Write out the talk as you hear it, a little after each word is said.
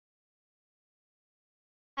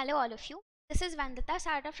Hello all of you. This is Vandita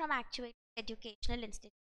Sarda from CUET Educational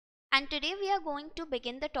Institute. And today we are going to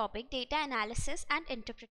begin the topic data analysis and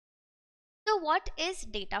interpretation. So what is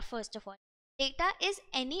data first of all? Data is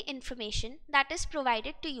any information that is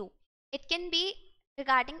provided to you. It can be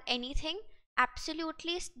regarding anything,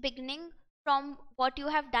 absolutely beginning from what you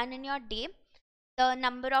have done in your day, the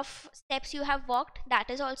number of steps you have walked, that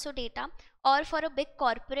is also data, or for a big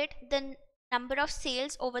corporate, the number of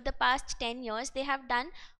sales over the past 10 years they have done.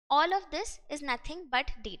 All of this is nothing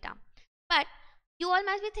but data. But you all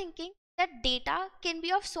must be thinking that data can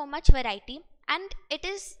be of so much variety, and it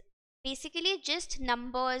is basically just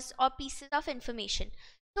numbers or pieces of information.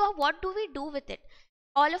 So what do we do with it?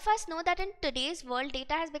 All of us know that in today's world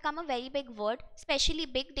data has become a very big word, especially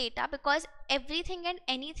big data, because everything and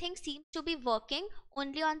anything seems to be working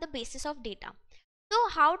only on the basis of data. So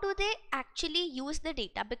how do they actually use the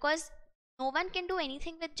data? Because no one can do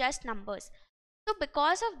anything with just numbers. So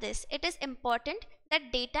because of this, it is important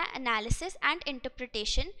that data analysis and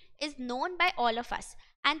interpretation is known by all of us.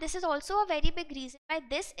 And this is also a very big reason why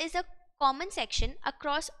this is a common section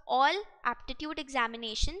across all aptitude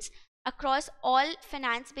examinations, across all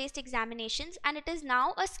finance based examinations, and it is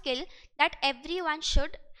now a skill that everyone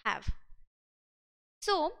should have.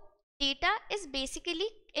 So data is basically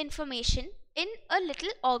information in a little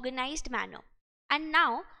organized manner. And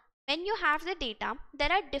now when you have the data,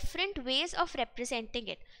 there are different ways of representing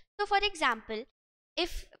it. So for example,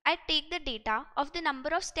 if I take the data of the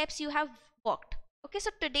number of steps you have walked. Okay,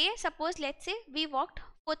 so today suppose let's say we walked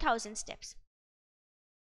 4,000 steps.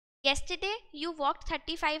 Yesterday you walked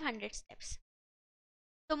 3,500 steps.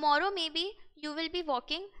 Tomorrow maybe you will be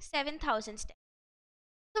walking 7,000 steps.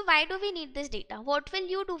 So why do we need this data? What will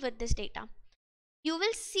you do with this data? You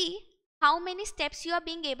will see how many steps you are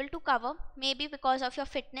being able to cover, maybe because of your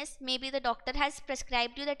fitness, maybe the doctor has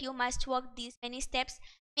prescribed you that you must walk these many steps.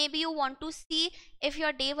 Maybe you want to see if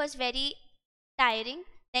your day was very tiring,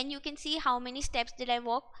 then you can see how many steps did I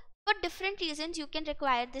walk. For different reasons you can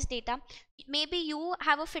require this data. Maybe you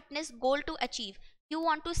have a fitness goal to achieve. You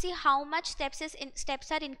want to see how much steps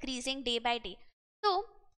are increasing day by day. So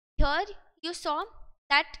here you saw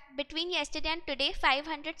that between yesterday and today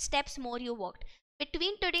 500 steps more you walked.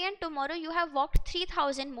 Between today and tomorrow you have walked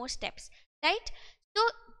 3,000 more steps, right? So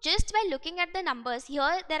just by looking at the numbers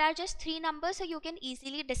here, there are just 3 numbers, so you can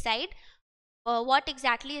easily decide what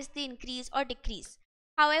exactly is the increase or decrease.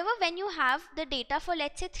 However, when you have the data for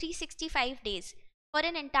let's say 365 days, for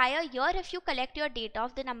an entire year, if you collect your data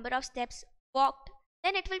of the number of steps walked,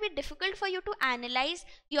 then it will be difficult for you to analyze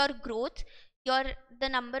your growth, the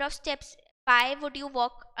number of steps. Why would you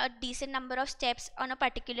walk a decent number of steps on a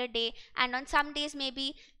particular day, and on some days,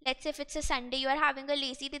 maybe let's say if it's a Sunday, you are having a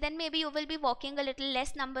lazy day, then maybe you will be walking a little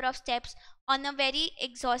less number of steps. On a very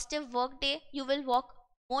exhaustive work day, you will walk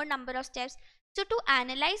more number of steps. So to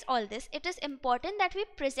analyze all this, it is important that we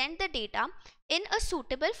present the data in a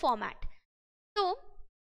suitable format. So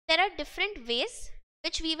there are different ways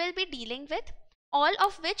which we will be dealing with, all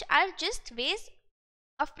of which are just ways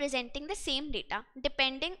of presenting the same data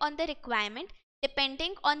depending on the requirement,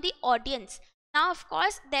 depending on the audience. Now of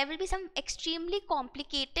course there will be some extremely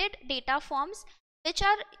complicated data forms which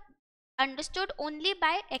are understood only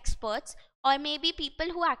by experts or maybe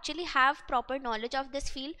people who actually have proper knowledge of this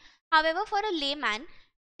field. However, for a layman,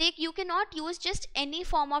 you cannot use just any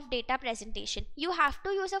form of data presentation. You have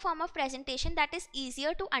to use a form of presentation that is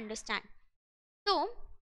easier to understand. So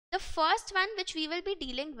the first one which we will be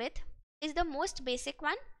dealing with is the most basic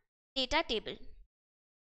one, data table.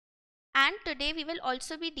 And today we will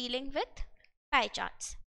also be dealing with pie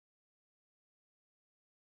charts.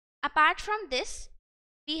 Apart from this,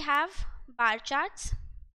 we have bar charts,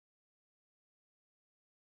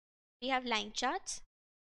 we have line charts,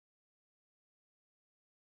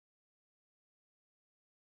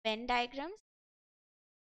 Venn diagrams,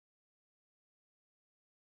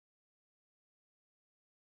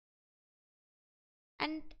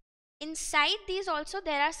 and inside these also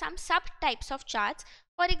there are some subtypes of charts.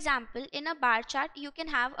 For example, in a bar chart you can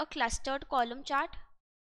have a clustered column chart,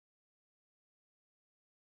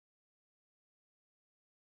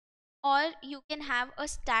 or you can have a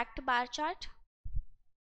stacked bar chart.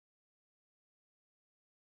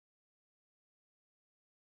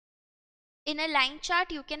 In a line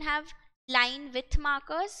chart you can have line width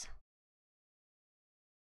markers,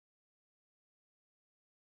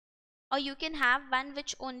 or you can have one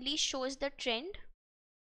which only shows the trend,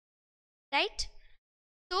 right?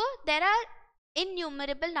 So there are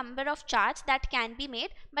innumerable number of charts that can be made,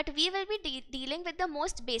 but we will be dealing with the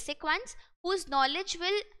most basic ones whose knowledge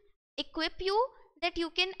will equip you that you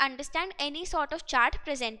can understand any sort of chart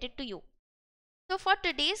presented to you. So for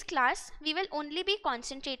today's class, we will only be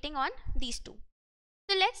concentrating on these two.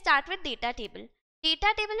 So let's start with data table. Data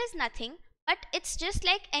table is nothing, but it's just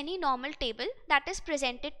like any normal table that is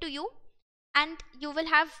presented to you, and you will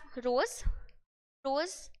have rows.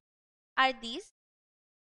 Rows are these,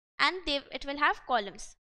 and it will have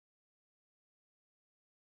columns.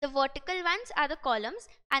 The vertical ones are the columns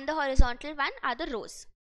and the horizontal one are the rows.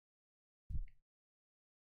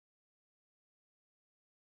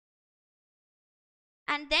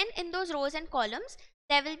 And then in those rows and columns,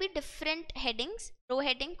 there will be different headings, row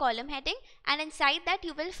heading, column heading, and inside that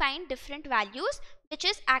you will find different values, which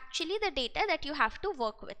is actually the data that you have to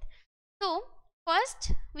work with. So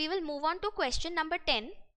first we will move on to question number 10.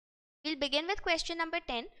 We'll begin with question number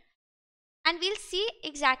 10 and we'll see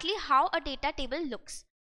exactly how a data table looks.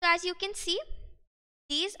 So as you can see,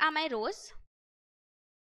 these are my rows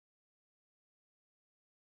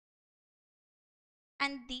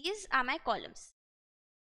and these are my columns.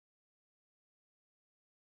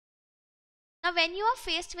 Now when you are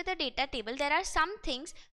faced with a data table, there are some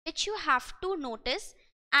things which you have to notice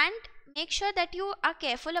and make sure that you are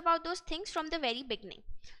careful about those things from the very beginning.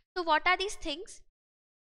 So what are these things?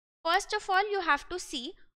 First of all, you have to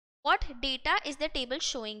see what data is the table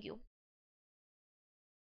showing you.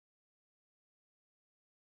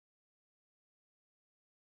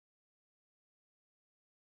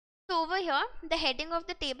 So over here, the heading of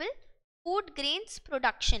the table, food grains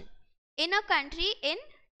production in a country in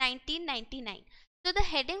 1999. So the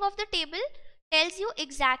heading of the table tells you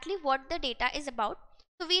exactly what the data is about.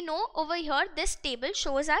 So we know over here this table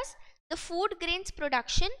shows us the food grains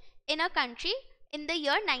production in a country in the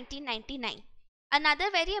year 1999. Another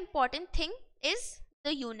very important thing is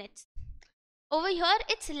the units. Over here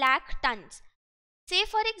it's lakh tons. Say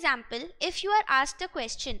for example, if you are asked a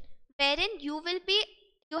question wherein you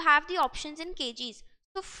have the options in kgs.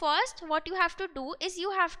 So first what you have to do is you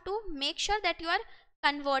have to make sure that you are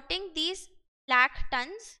converting these lakh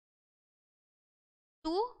tons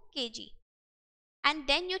to kg and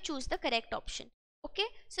then you choose the correct option. Okay,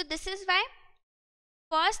 so this is why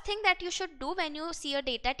first thing that you should do when you see a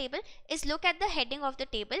data table is look at the heading of the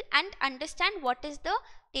table and understand what is the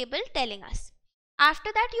table telling us. After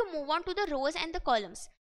that you move on to the rows and the columns.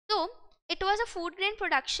 So it was a food grain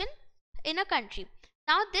production in a country.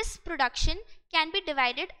 Now this production can be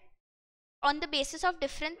divided on the basis of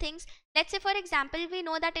different things. Let's say for example, we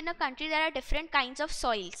know that in a country there are different kinds of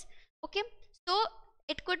soils. Okay, so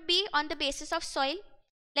it could be on the basis of soil.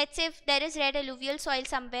 Let's say if there is red alluvial soil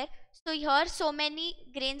somewhere, so here so many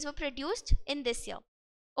grains were produced in this year.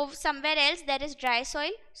 Over somewhere else there is dry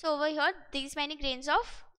soil, so over here these many grains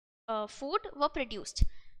of food were produced.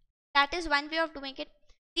 That is one way of doing it.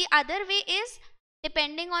 The other way is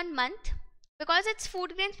depending on month, because it's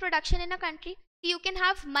food grains production in a country, you can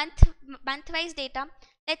have month-wise data.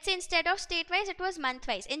 Let's say instead of state-wise, it was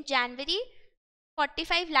month-wise. In January,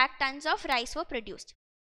 45 lakh tons of rice were produced.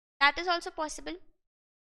 That is also possible.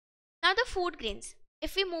 Now the food grains.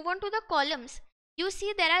 If we move on to the columns, you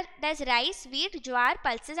see there's rice, wheat, jowar,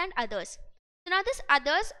 pulses and others. So now this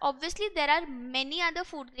others, obviously there are many other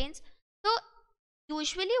food grains. So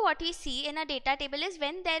usually what we see in a data table is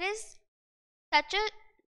when there is such a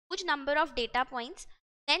huge number of data points,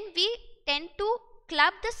 then we tend to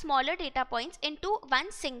club the smaller data points into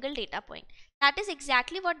one single data point. That is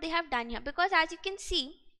exactly what they have done here, because as you can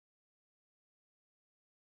see,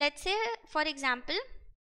 let's say for example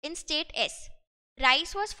in state S,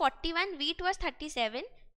 rice was 41, wheat was 37,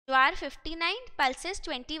 jowar 59, pulses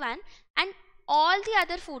 21 and all the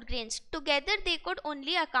other food grains together they could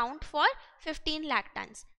only account for 15 lakh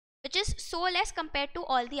tons, which is so less compared to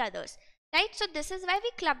all the others, right? So this is why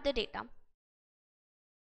we club the data.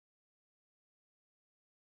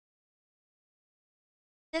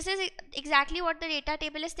 This is exactly what the data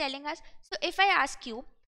table is telling us. So if I ask you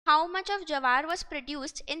how much of jowar was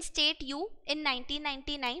produced in state U in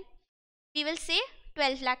 1999, we will say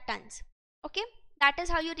 12 lakh tons. Okay, that is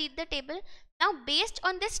how you read the table. Now based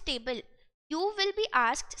on this table, you will be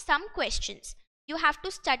asked some questions. You have to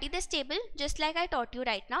study this table just like I taught you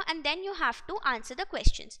right now, and then you have to answer the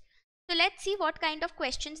questions. So let's see what kind of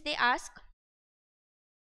questions they ask.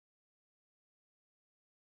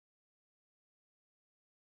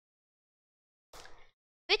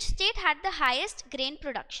 Which state had the highest grain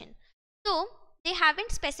production? So they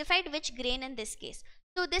haven't specified which grain in this case.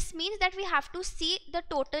 So this means that we have to see the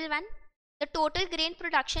total one. The total grain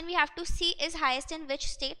production we have to see is highest in which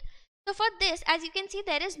state. So for this, as you can see,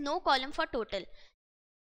 there is no column for total.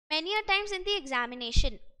 Many a times in the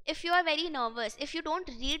examination, if you are very nervous, if you don't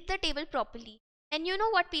read the table properly, then you know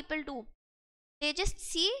what people do. They just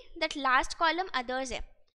see that last column others hai.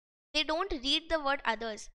 They don't read the word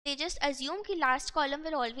others. They just assume कि last column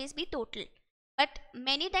will always be total. But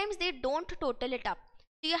many times they don't total it up.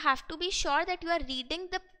 So you have to be sure that you are reading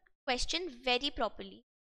the question very properly.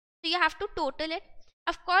 So you have to total it.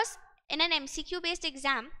 Of course, in an MCQ based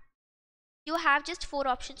exam, you have just 4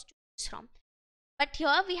 options to choose from. But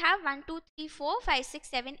here we have 1, 2, 3, 4, 5, 6,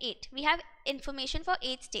 7, 8. We have information for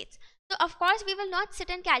 8 states. So of course we will not sit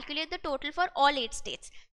and calculate the total for all 8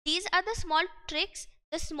 states. These are the small tricks,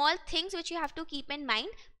 the small things which you have to keep in mind,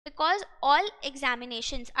 because all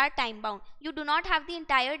examinations are time bound. You do not have the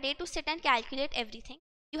entire day to sit and calculate everything.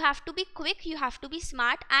 You have to be quick, you have to be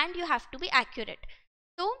smart, and you have to be accurate.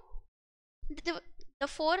 So the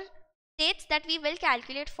 4 states that we will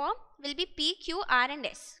calculate for will be P, Q, R and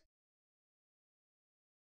S.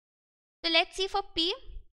 So let's see for P,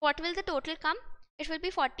 what will the total come? It will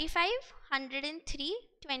be 45, 103,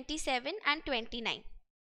 27 and 29,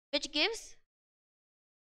 which gives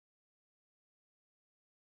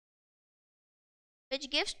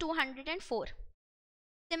 204.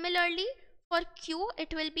 Similarly, for Q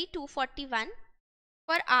it will be 241,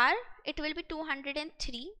 for R it will be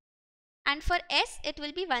 203, and for S it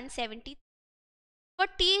will be 170. For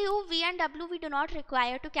T, U, V and W we do not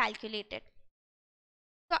require to calculate it.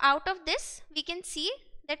 So out of this we can see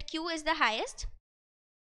that Q is the highest.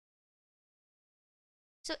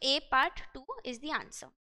 So A part 2 is the answer.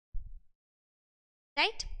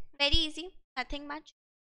 Right? Very easy, nothing much.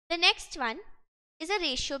 The next one is a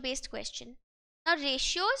ratio based question. Now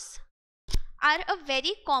ratios are a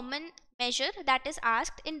very common measure that is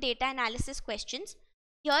asked in data analysis questions.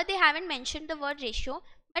 Here they haven't mentioned the word ratio,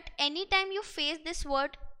 but anytime you face this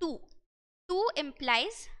word 2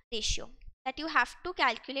 implies ratio, that you have to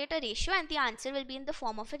calculate a ratio and the answer will be in the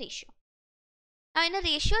form of a ratio. Now in a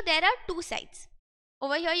ratio there are 2 sides.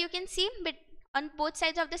 Over here you can see on both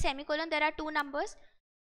sides of the semicolon there are 2 numbers.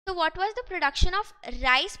 So what was the production of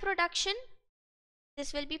rice production?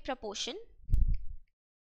 This will be proportion.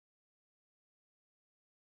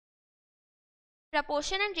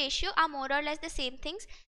 Proportion and ratio are more or less the same things.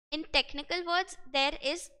 In technical words there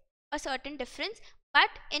is a certain difference, but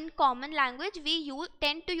in common language we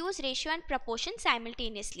tend to use ratio and proportion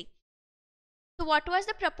simultaneously. So what was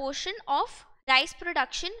the proportion of rice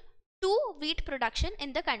production to wheat production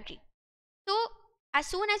in the country? So as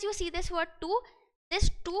soon as you see this word 2, this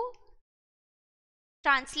 2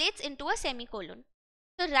 translates into a semicolon.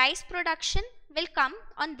 So rice production will come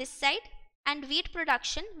on this side and wheat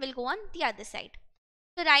production will go on the other side.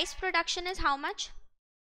 So rice production is how much?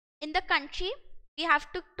 In the country we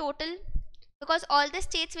have to total, because all the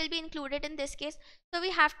states will be included in this case. So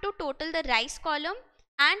we have to total the rice column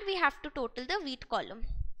and we have to total the wheat column.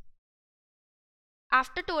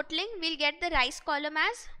 After totaling we'll get the rice column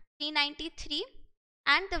as 393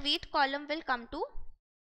 and the wheat column will come to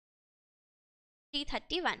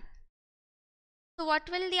 331. So what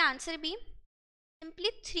will the answer be? Simply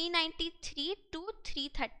 393 to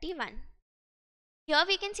 331. Here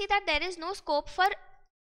we can see that there is no scope for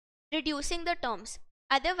reducing the terms.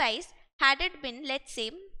 Otherwise, had it been, let's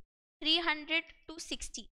say, 300 to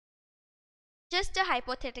 60, just a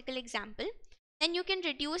hypothetical example, then you can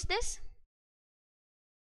reduce this.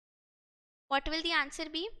 What will the answer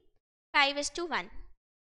be? 5:1.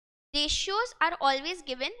 Ratios are always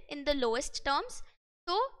given in the lowest terms.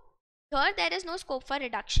 So here there is no scope for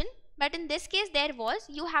reduction, but in this case there was.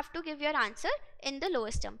 You have to give your answer in the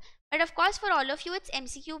lowest term. But of course for all of you it's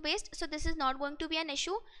MCQ based, so this is not going to be an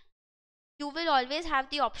issue. You will always have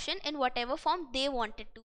the option in whatever form they wanted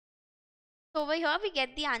to. So over here we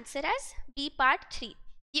get the answer as B part 3.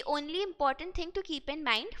 The only important thing to keep in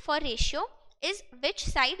mind for ratio is which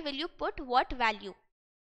side will you put what value.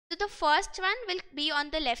 So the first one will be on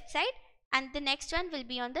the left side and the next one will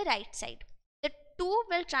be on the right side. The 2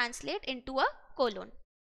 will translate into a colon.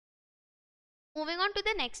 Moving on to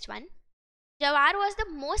the next one. Jawar was the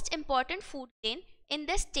most important food grain in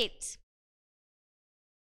the states.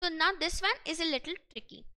 So now this one is a little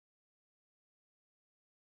tricky.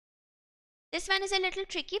 This one is a little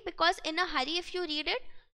tricky because in a hurry if you read it,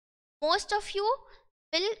 most of you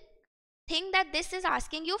will think that this is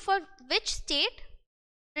asking you for which state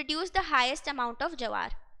produced the highest amount of jawar,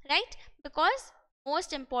 right? Because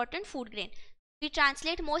most important food grain. We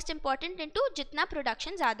translate most important into jitna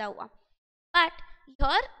production zyada hua. But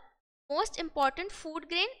here most important food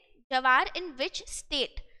grain jawar in which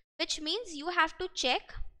state, which means you have to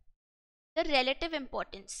check the relative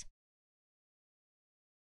importance.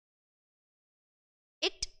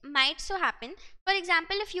 It might so happen, for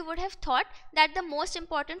example, if you would have thought that the most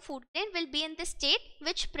important food grain will be in the state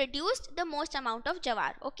which produced the most amount of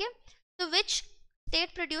jawar, okay? So which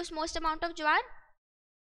state produced most amount of jawar?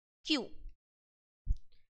 Q.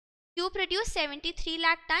 Q produced 73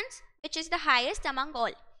 lakh tons, which is the highest among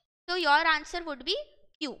all. So your answer would be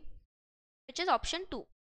Q, which is option 2.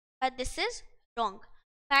 But this is wrong.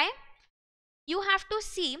 Why? You have to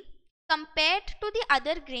see, compared to the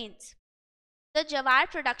other grains, the jawar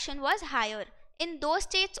production was higher. In those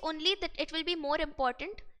states only that it will be more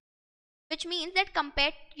important, which means that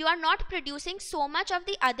compared, you are not producing so much of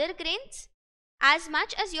the other grains as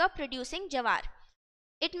much as you are producing jawar.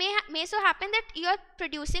 It may so happen that you are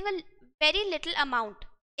producing a very little amount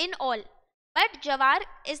in all, but jawar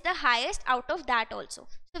is the highest out of that also.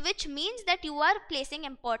 So which means that you are placing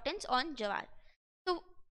importance on jawar. So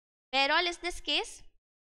where all is this case?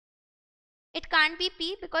 It can't be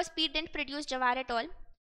P because P didn't produce jawar at all.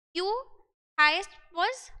 Q highest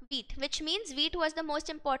was wheat, which means wheat was the most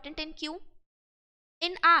important in Q.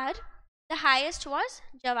 In R, the highest was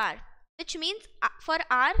jawar, which means for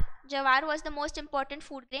R, jawar was the most important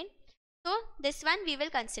food grain. So this one we will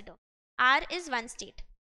consider. R is one state.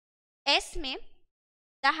 S mein,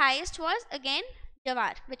 the highest was again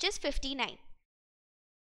jawar, which is 59.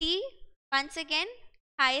 T, once again,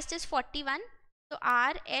 highest is 41. So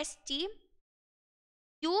R, S, T.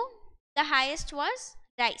 U, the highest was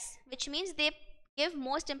rice, which means they give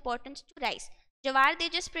most importance to rice. Jawar, they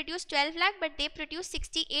just produce 12 lakh, but they produce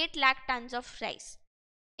 68 lakh tons of rice.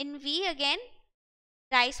 In V again,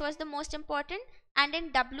 rice was the most important, and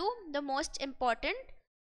in W, the most important,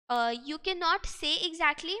 you cannot say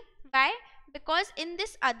exactly why, because in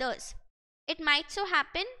this others, it might so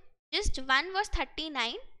happen just one was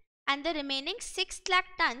 39 and the remaining 6 lakh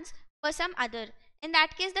tons were some other. In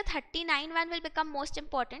that case, the 39 one will become most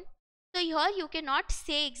important. So here you cannot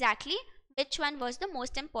say exactly which one was the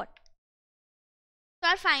most important. So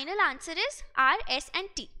our final answer is R, S and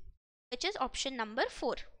T, which is option number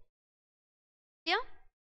 4. Clear?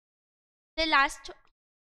 The last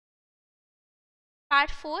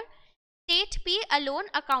part 4. State P alone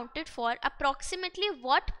accounted for approximately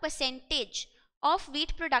what percentage of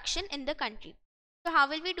wheat production in the country? So how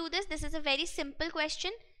will we do this? This is a very simple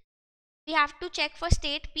question. We have to check for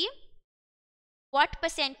state P what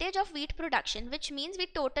percentage of wheat production, which means we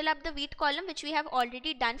total up the wheat column, which we have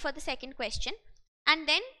already done for the second question, and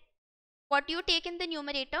then what you take in the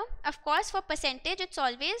numerator. Of course, for percentage it's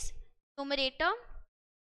always numerator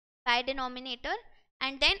by denominator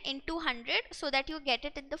and then into 100, so that you get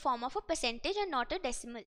it in the form of a percentage and not a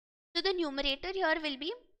decimal. So the numerator here will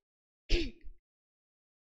be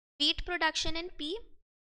wheat production in P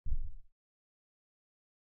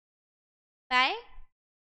by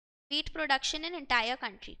wheat production in entire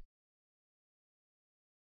country.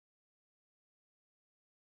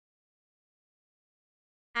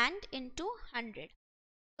 And into 100.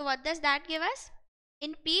 So what does that give us?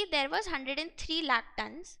 In P there was 103 lakh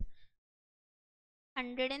tons.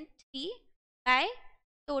 103 by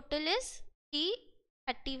total is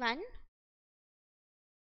 331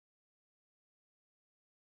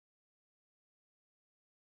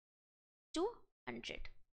 to 100,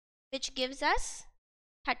 which gives us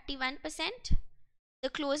 31%. The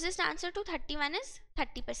closest answer to 31 is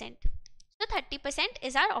 30%. So 30%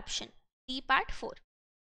 is our option, D part 4.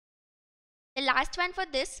 The last one for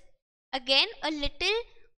this, again a little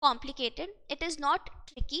complicated. It is not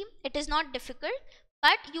tricky, it is not difficult,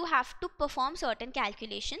 but you have to perform certain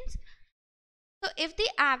calculations. So if the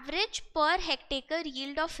average per hectare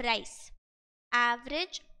yield of rice,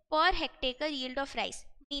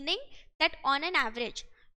 meaning that on an average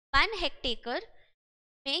 1 hectare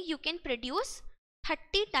may you can produce 30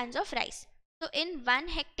 tons of rice. So in 1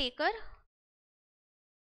 hectare,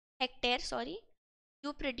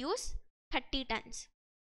 you produce 30 tons.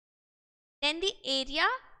 Then the area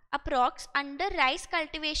approx under rice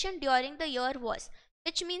cultivation during the year was,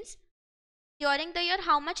 which means during the year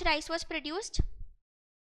how much rice was produced?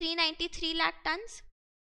 393 lakh tons.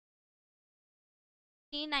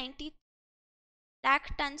 390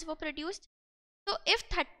 lakh tons were produced. So if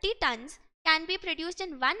 30 tons can be produced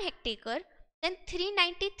in 1 hectare, then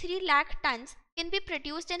 393 lakh tons can be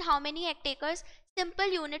produced in how many hectares?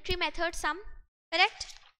 Simple unitary method sum,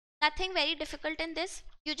 correct? Nothing very difficult in this.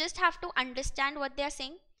 You just have to understand what they are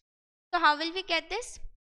saying. So how will we get this?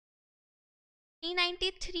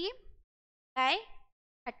 393 by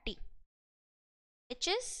 30, which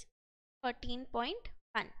is 13.1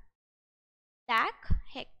 lakh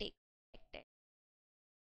hectare.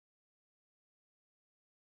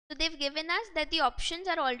 So they've given us that the options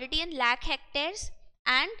are already in lakh hectares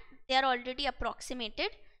and they are already approximated.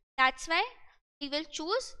 That's why we will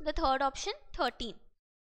choose the third option, 13.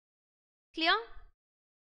 Clear?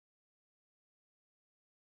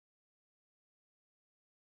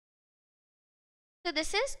 So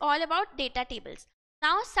this is all about data tables.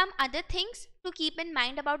 Now some other things to keep in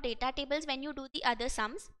mind about data tables when you do the other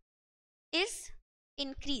sums is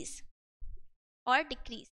increase or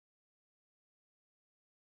decrease.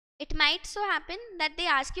 It might so happen that they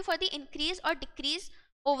ask you for the increase or decrease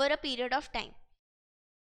over a period of time.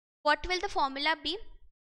 What will the formula be?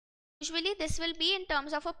 Usually this will be in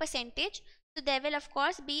terms of a percentage. So there will of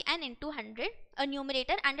course be an into 100, a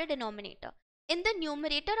numerator and a denominator. In the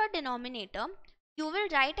numerator or denominator, you will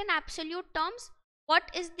write in absolute terms what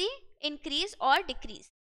is the increase or decrease.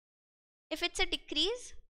 If it's a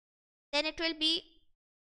decrease, then it will be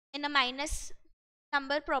in a minus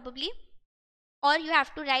number probably, or you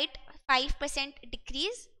have to write 5%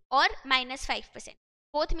 decrease or minus 5%.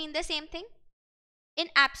 Both mean the same thing. In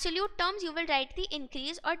absolute terms, you will write the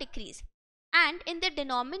increase or decrease, and in the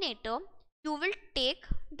denominator, you will take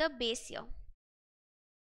the base year,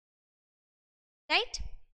 right?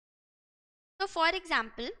 So for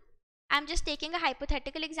example, I'm just taking a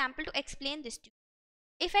hypothetical example to explain this to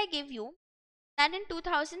you. If I give you that in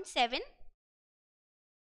 2007,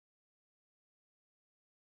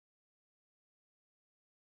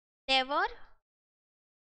 there were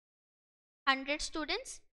 100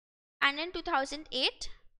 students, and in 2008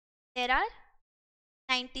 there are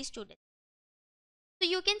 90 students. So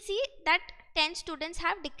you can see that 10 students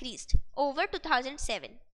have decreased over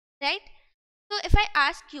 2007, right? So if I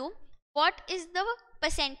ask you what is the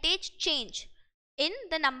percentage change in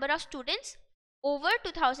the number of students over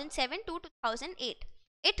 2007 to 2008,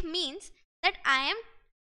 it means that I am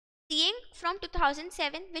seeing from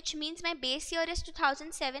 2007, which means my base year is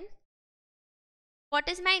 2007. What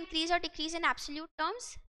is my increase or decrease in absolute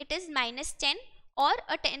terms? It is minus 10 or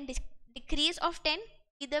a 10 decrease of 10.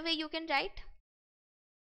 Either way you can write.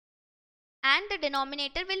 And the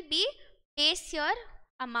denominator will be base year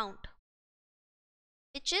amount,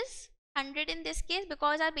 which is 100 in this case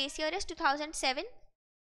because our base year is 2007,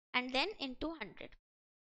 and then into 100.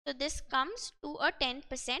 So this comes to a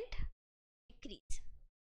 10% decrease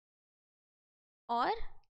or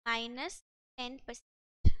minus 10%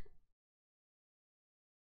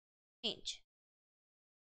 change.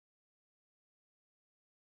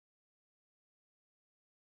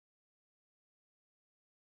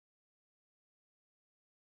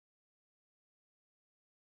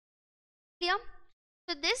 Clear?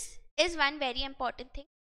 So this is one very important thing.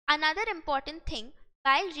 Another important thing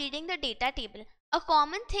while reading the data table, a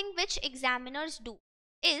common thing which examiners do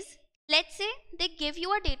is, let's say they give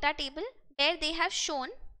you a data table where they have shown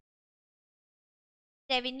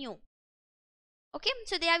revenue. Okay,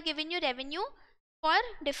 so they have given you revenue for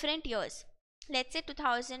different years. Let's say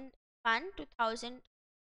 2001,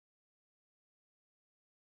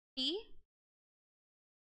 2003,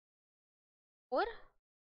 4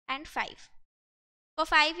 and 5. For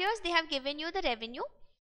 5 years they have given you the revenue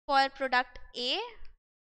for product A.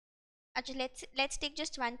 Actually, let's take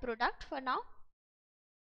just one product for now.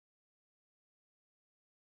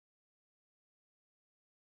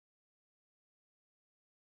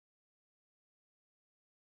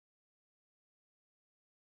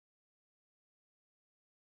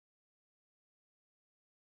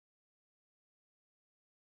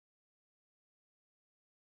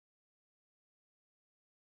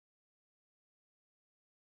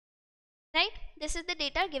 Right? This is the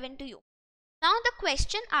data given to you. Now the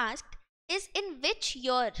question asked is, in which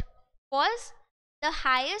year was the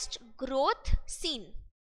highest growth seen?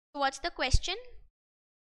 So what's the question?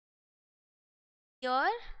 Year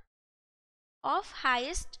of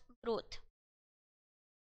highest growth.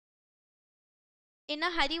 In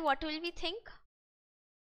a hurry, what will we think?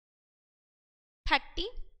 30.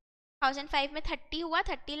 2005 में 30 हुआ,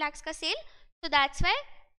 30 lakhs का sale. So that's why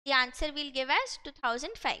the answer we'll give as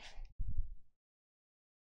 2005.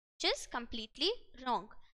 Which is completely wrong,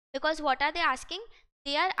 because what are they asking?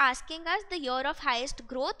 They are asking us the year of highest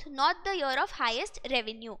growth, not the year of highest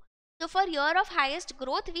revenue. So for year of highest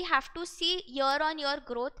growth, we have to see year on year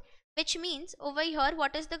growth, which means over here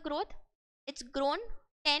what is the growth? It's grown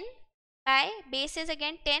 10 by base is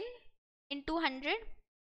again 10 into 100,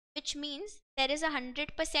 which means there is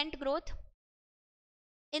 100% growth.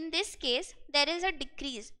 In this case there is a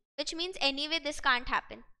decrease, which means anyway this can't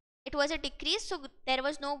happen. It was a decrease, so there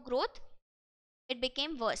was no growth. It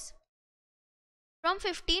became worse. From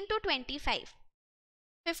 15 to 25.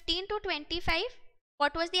 15 to 25,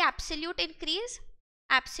 what was the absolute increase?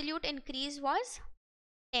 Absolute increase was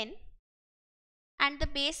 10 and the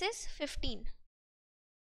base is 15.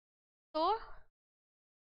 So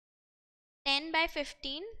 10 by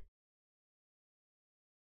 15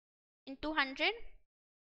 into 100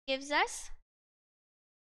 gives us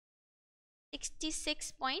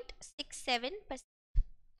 66.67%.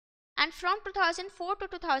 And from 2004 to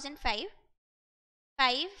 2005,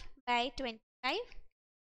 5 by 25,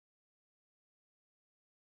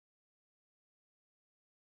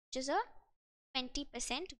 which is a 20%.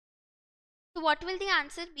 So what will the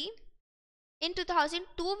answer be? In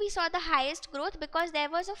 2002, we saw the highest growth because there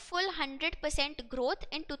was a full 100% growth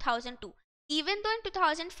in 2002. Even though in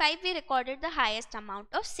 2005, we recorded the highest amount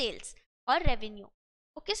of sales or revenue.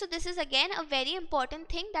 Okay, so this is again a very important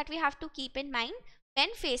thing that we have to keep in mind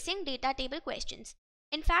when facing data table questions.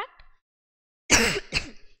 In fact,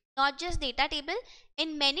 not just data table,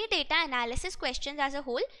 in many data analysis questions as a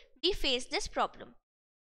whole, we face this problem.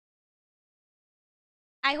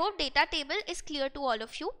 I hope data table is clear to all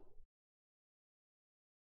of you.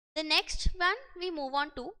 The next one we move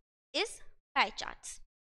on to is pie charts.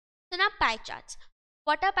 So now pie charts.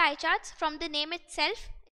 What are pie charts? From the name itself,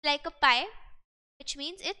 it's like a pie, which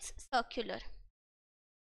means it's circular.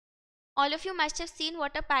 All of you must have seen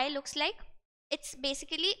what a pie looks like. It's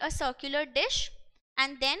basically a circular dish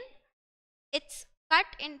and then it's cut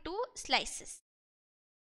into slices.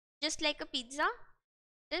 Just like a pizza,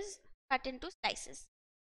 it is cut into slices.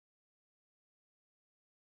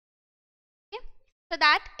 Okay? So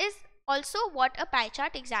that is also what a pie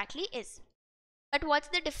chart exactly is. But what's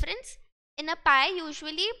the difference? In a pie,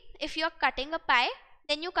 usually if you're cutting a pie,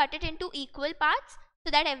 then you cut it into equal parts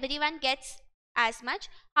so that everyone gets as much.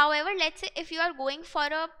 However, let's say if you are going for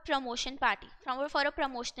a promotion party, for a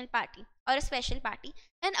promotional party or a special party,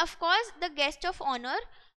 then of course the guest of honor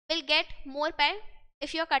will get more pie.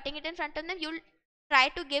 If you're cutting it in front of them, you'll try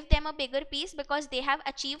to give them a bigger piece because they have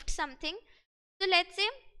achieved something. So let's say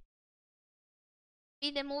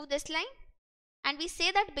we remove this line and we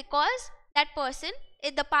say that because that person,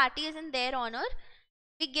 if the party is in their honor,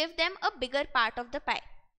 we give them a bigger part of the pie.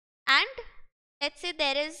 And let's say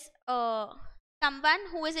there is someone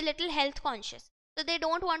who is a little health conscious, so they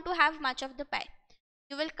don't want to have much of the pie.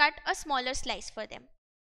 You will cut a smaller slice for them.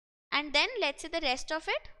 And then let's say the rest of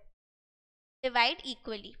it divide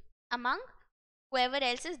equally among whoever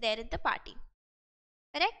else is there in the party.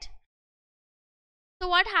 Correct? So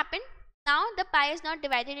what happened? Now the pie is not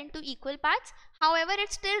divided into equal parts. However,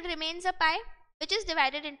 it still remains a pie which is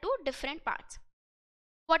divided into different parts.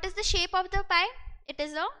 What is the shape of the pie? It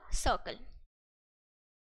is a circle.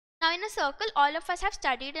 Now in a circle, all of us have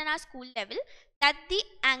studied in our school level that the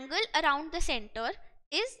angle around the center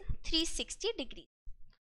is 360 degrees,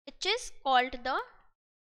 which is called the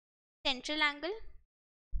central angle.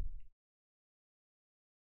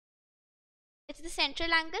 It's the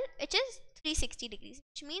central angle which is 360 degrees,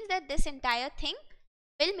 which means that this entire thing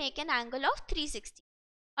will make an angle of 360.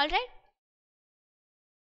 Alright.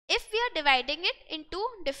 If we are dividing it into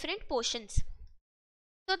different portions,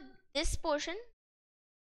 so this portion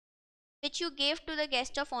which you gave to the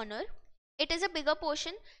guest of honor, it is a bigger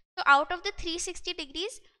portion. So out of the 360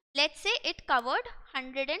 degrees, let's say it covered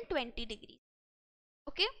 120 degrees.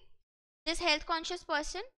 Okay. This health conscious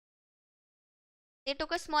person, they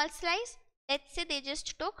took a small slice. Let's say they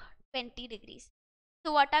just took 20 degrees.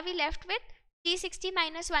 So what are we left with? 360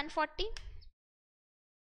 minus 140,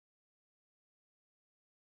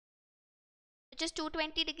 which is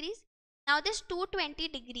 220 degrees. Now this 220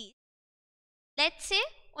 degrees, let's say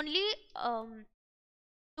only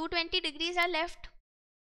 220 degrees are left.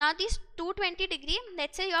 Now these 220 degree,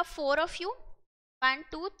 let's say you have 4 of you. 1,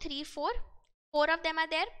 2, 3, 4. 4 of them are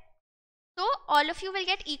there. So all of you will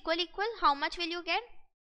get equal. How much will you get?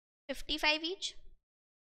 55 each.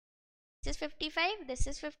 This is 55, this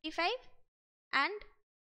is 55, and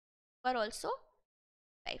you are also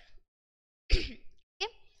 5. Okay.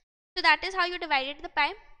 So that is how you divided the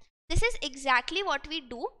pie. This is exactly what we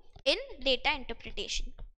do in data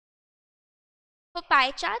interpretation. For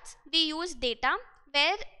pie charts, we use data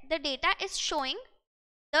where the data is showing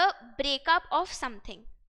the breakup of something.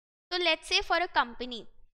 So let's say for a company,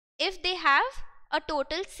 if they have a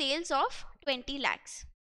total sales of 20 lakhs.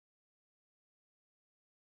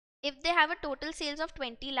 If they have a total sales of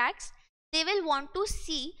 20 lakhs, they will want to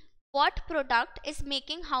see what product is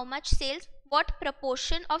making how much sales, what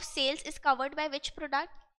proportion of sales is covered by which product.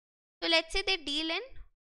 So let's say they deal in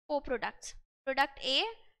 4 products, product A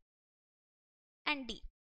and D.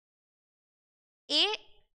 A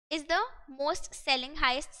is the most selling,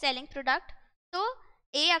 highest selling product. So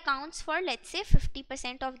A accounts for, let's say,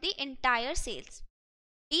 50% of the entire sales.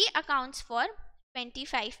 B accounts for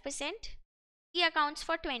 25%. C accounts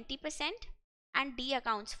for 20% and D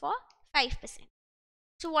accounts for 5%.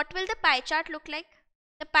 So what will the pie chart look like?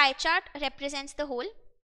 The pie chart represents the whole.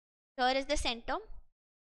 Here is the center.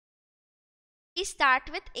 We start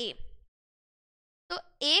with A. So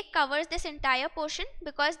A covers this entire portion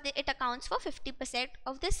because it accounts for 50%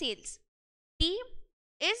 of the sales. B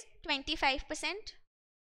is 25%.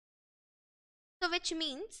 So which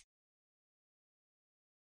means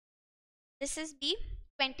this is B,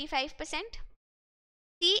 25%.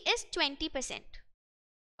 C is 20%.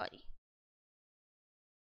 Sorry.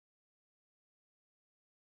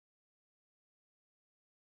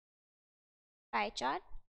 Pie chart.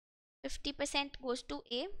 50% goes to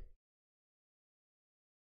A.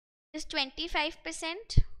 This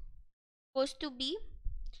 25% goes to B.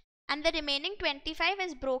 And the remaining 25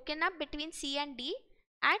 is broken up between C and D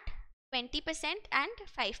at 20% and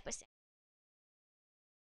 5%.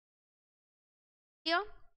 Here,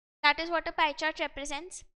 that is what a pie chart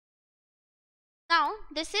represents. Now,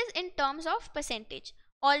 this is in terms of percentage.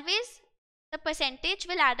 Always the percentage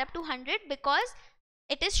will add up to 100 because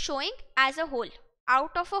it is showing as a whole.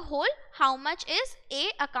 Out of a whole, how much is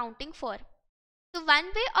A accounting for? So one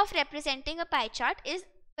way of representing a pie chart is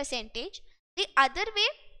percentage. The other way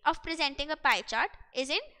of presenting a pie chart is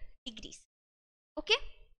in degrees. Okay?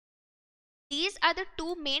 These are the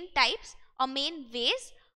two main types or main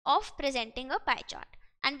ways of presenting a pie chart.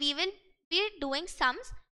 And we will be doing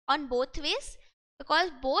sums on both ways because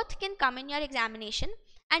both can come in your examination,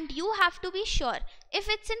 and you have to be sure if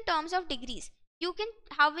it's in terms of degrees. You can,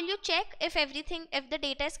 how will you check if the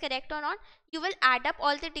data is correct or not? You will add up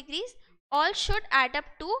all the degrees. All should add up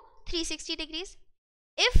to 360 degrees.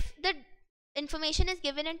 If the information is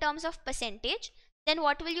given in terms of percentage, then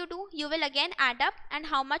what will you do? You will again add up, and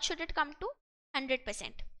how much should it come to?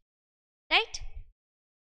 100%. Right?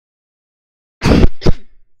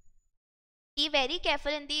 Be very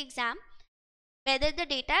careful in the exam whether the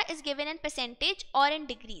data is given in percentage or in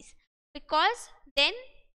degrees, because then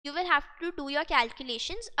you will have to do your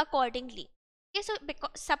calculations accordingly. Okay, so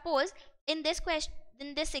suppose in this question,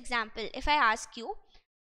 in this example, if I ask you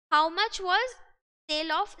how much was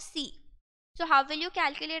sale of C, so how will you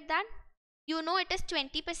calculate that? You know it is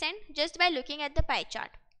 20% just by looking at the pie chart.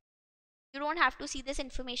 You don't have to see this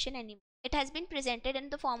information anymore. It has been presented in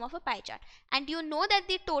the form of a pie chart, and you know that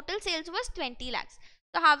the total sales was 20 lakhs.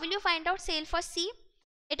 So how will you find out sale for C?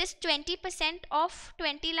 It is 20% of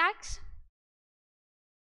 20 lakhs,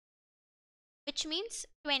 which means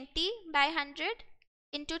 20 by 100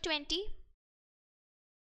 into 20,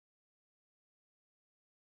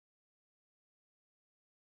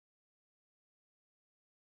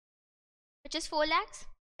 which is 4 lakhs,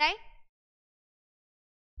 right?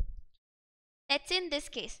 Let's say in this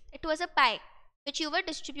case, it was a pie which you were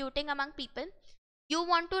distributing among people. You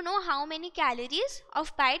want to know how many calories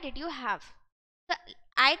of pie did you have. So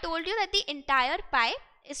I told you that the entire pie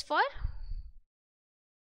is for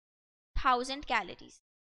 1000 calories.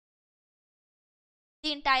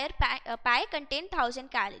 The entire pie contained 1000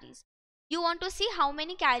 calories. You want to see how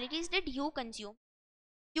many calories did you consume.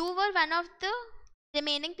 You were one of the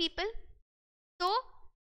remaining people. So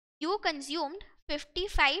you consumed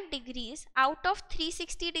 55 degrees out of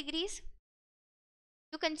 360 degrees.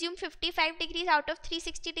 You consume 55 degrees out of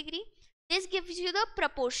 360 degree. This gives you the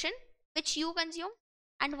proportion which you consume,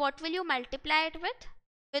 and what will you multiply it with?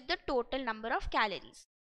 With the total number of calories.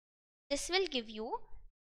 This will give you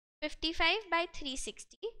 55 by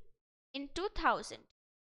 360 into 1000,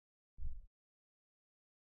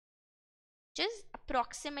 which is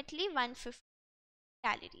approximately 150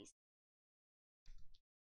 calories.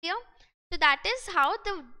 Clear? So that is how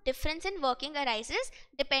the difference in working arises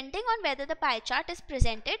depending on whether the pie chart is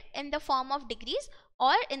presented in the form of degrees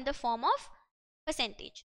or in the form of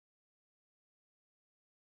percentage.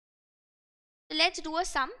 So let's do a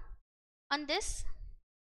sum on this.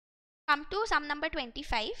 Come to sum number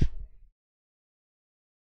 25.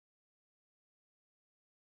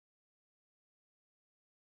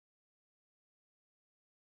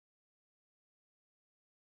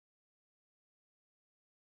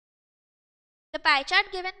 The pie chart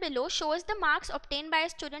given below shows the marks obtained by a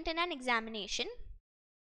student in an examination.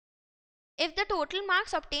 If the total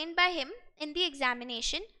marks obtained by him in the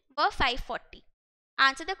examination were 540,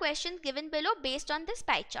 answer the questions given below based on this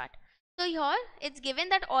pie chart. So here it's given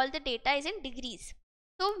that all the data is in degrees.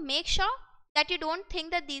 So make sure that you don't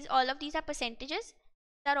think that all of these are percentages.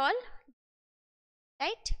 They're all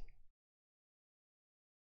right.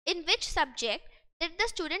 In which subject did the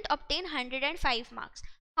student obtain 105 marks?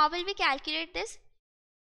 How will we calculate this?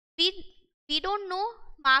 We don't know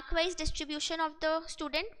mark wise distribution of the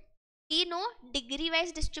student. We know degree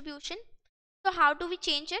wise distribution. So how do we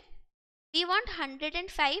change it? We want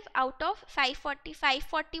 105 out of 540.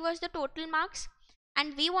 540 was the total marks,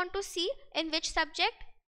 and we want to see in which subject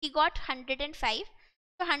he got 105. So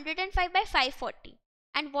 105 by 540.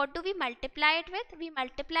 And what do we multiply it with? We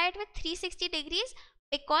multiply it with 360 degrees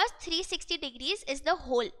because 360 degrees is the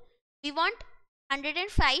whole. We want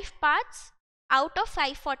 105 parts out of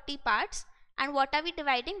 540 parts. And what are we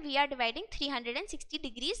dividing? We are dividing 360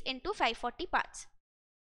 degrees into 540 parts.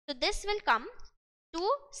 So this will come to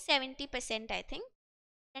 70%, I think.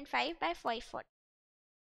 And 5 by 540.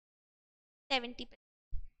 70%.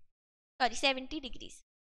 Sorry, 70 degrees.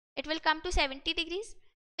 It will come to 70 degrees.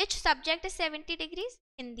 Which subject is 70 degrees?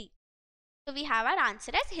 Hindi. So we have our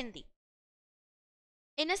answer as Hindi.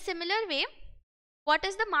 In a similar way, what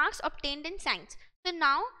is the marks obtained in science? So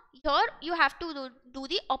now here you have to do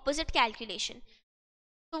the opposite calculation.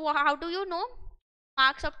 So how do you know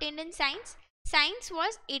marks obtained in science? Science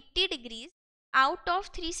was 80 degrees out of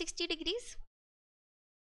 360 degrees.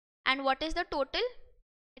 And what is the total?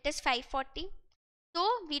 It is 540. So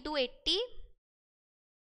we do 80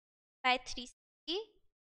 by 360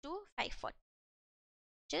 to 540,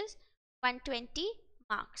 which is 120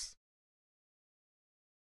 marks.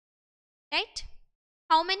 Right?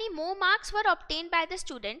 How many more marks were obtained by the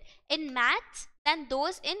student in maths than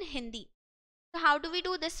those in Hindi? So how do we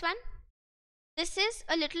do this one? This is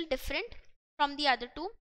a little different from the other two.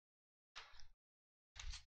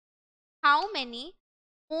 How many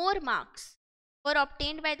more marks were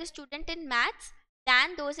obtained by the student in maths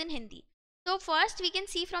than those in Hindi? So first we can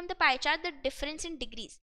see from the pie chart the difference in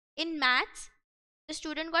degrees. In maths, the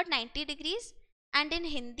student got 90 degrees and in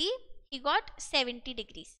Hindi, he got 70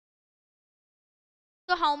 degrees.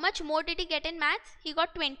 So how much more did he get in maths? He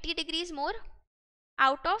got 20 degrees more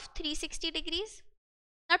out of 360 degrees.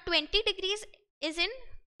 Now 20 degrees is in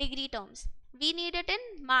degree terms. We need it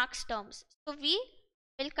in marks terms. So we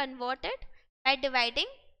will convert it by dividing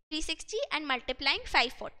 360 and multiplying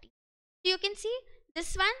 540. So you can see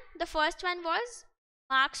this one, the first one was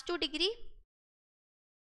marks to degree.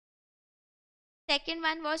 Second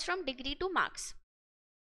one was from degree to marks.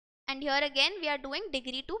 And here again we are doing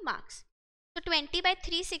degree to marks. So 20 by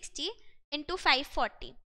 360 into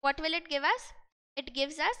 540. What will it give us? It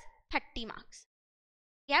gives us 30 marks.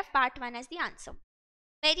 We have part 1 as the answer.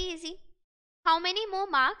 Very easy. How many more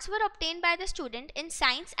marks were obtained by the student in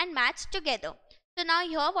science and maths together? So now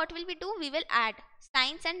here what will we do? We will add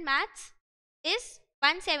science and maths is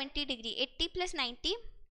 170 degree. 80 plus 90,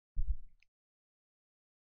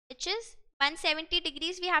 which is 170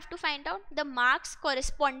 degrees. We have to find out the marks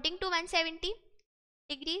corresponding to 170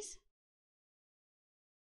 degrees.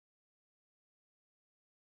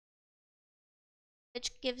 Which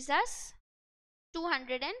gives us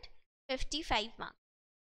 255 marks.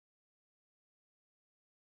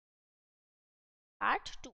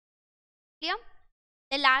 Part 2. Clear?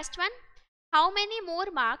 The last one. How many more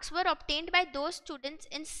marks were obtained by those students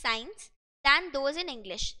in science than those in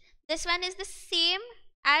English? This one is the same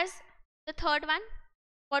as the third one.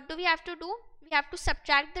 What do we have to do? We have to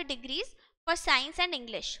subtract the degrees for science and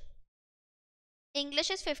English.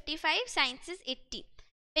 English is 55, science is 80,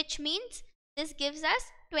 which means this gives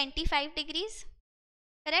us 25 degrees.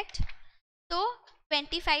 Correct? So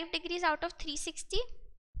 25 degrees out of 360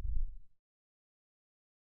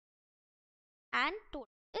 and total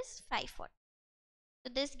is 540.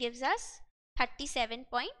 So this gives us 37.5.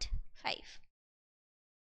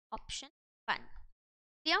 Option 1.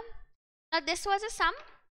 Clear? Now this was a sum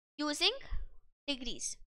using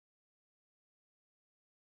degrees.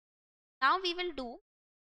 Now we will do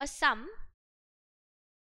a sum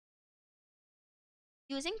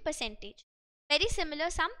using percentage. Very similar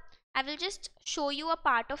sum. I will just show you a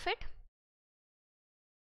part of it.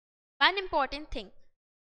 One important thing.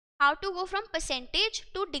 How to go from percentage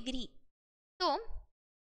to degree. So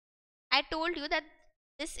I told you that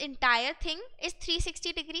this entire thing is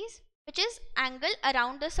 360 degrees, which is angle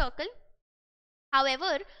around the circle.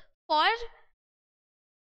 However, for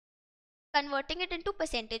converting it into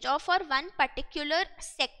percentage or for one particular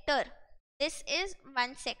sector, this is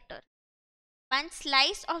one sector. One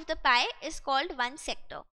slice of the pie is called one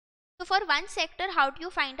sector. So for one sector, how do you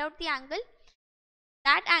find out the angle?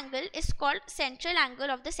 That angle is called central angle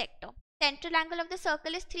of the sector. Central angle of the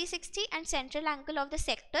circle is 360 and central angle of the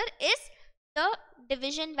sector is the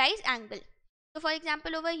division wise angle. So for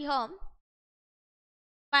example over here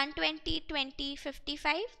 120, 20,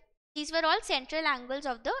 55, these were all central angles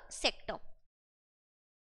of the sector.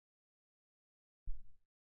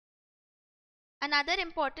 Another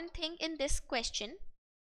important thing in this question,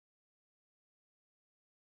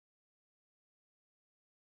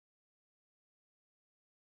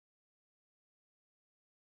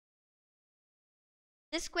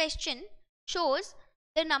 this question shows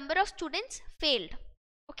the number of students failed.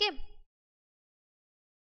 Okay.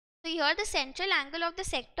 So here the central angle of the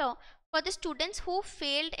sector for the students who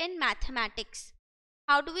failed in mathematics.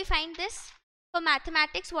 How do we find this? For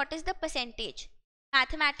mathematics, what is the percentage?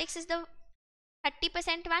 Mathematics is the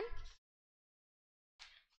 30% one.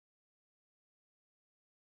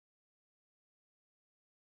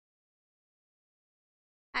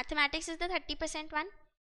 Mathematics is the 30% one.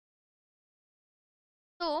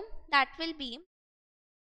 So that will be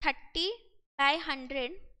 30 by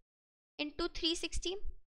 100 into 360.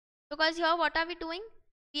 Because here what are we doing?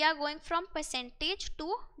 We are going from percentage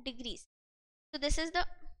to degrees. So this is the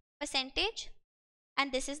percentage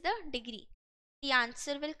and this is the degree. The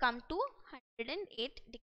answer will come to 108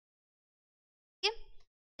 degrees. Okay?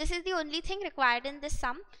 This is the only thing required in this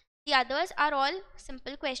sum. The others are all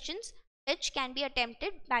simple questions which can be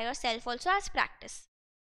attempted by yourself also as practice.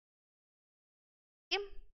 Okay?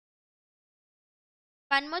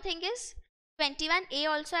 One more thing is 21A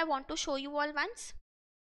also I want to show you all once.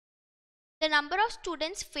 The number of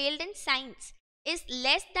students failed in science is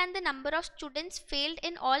less than the number of students failed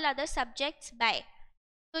in all other subjects by.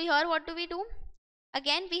 So here what do we do?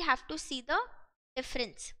 Again we have to see the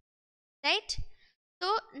difference, right?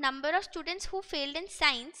 So number of students who failed in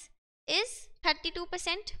science is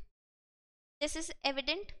 32%. This is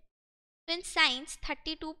evident. So in science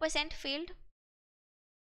 32% failed.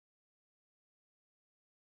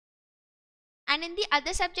 And in the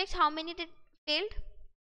other subjects how many did failed?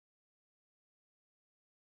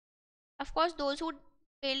 Of course those who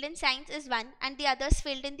failed in science is 1 and the others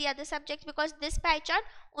failed in the other subjects, because this pie chart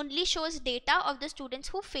only shows data of the students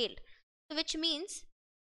who failed. So which means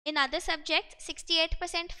in other subjects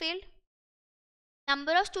 68% failed.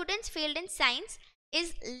 Number of students failed in science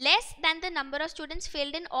is less than the number of students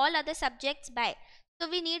failed in all other subjects by. So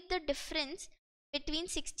we need the difference between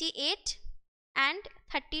 68 and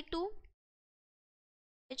 32,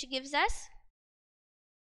 which gives us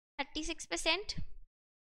 36%.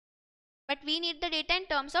 But we need the data in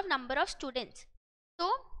terms of number of students. So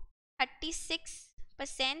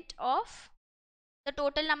 36% of the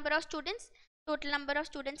total number of students. Total number of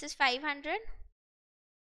students is 500.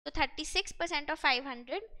 So 36% of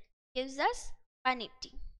 500 gives us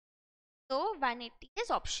 180. So 180 is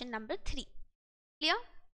option number 3. Clear?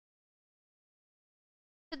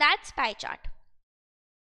 So that's pie chart.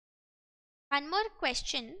 One more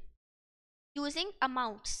question using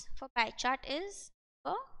amounts for pie chart is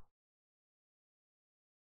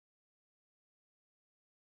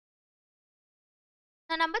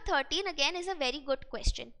now number 13 again is a very good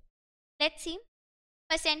question. Let's see.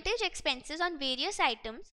 Percentage expenses on various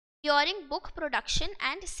items during book production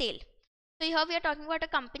and sale. So here we are talking about a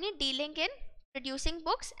company dealing in producing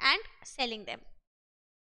books and selling them.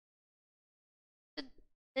 So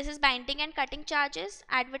this is binding and cutting charges,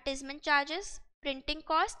 advertisement charges, printing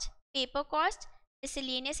cost, paper cost,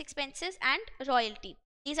 miscellaneous expenses and royalty.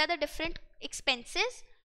 These are the different expenses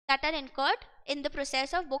that are incurred in the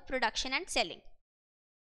process of book production and selling.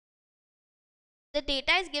 The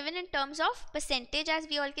data is given in terms of percentage, as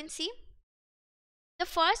we all can see. The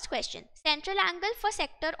first question, central angle for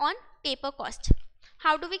sector on paper cost.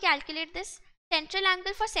 How do we calculate this? Central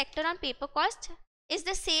angle for sector on paper cost is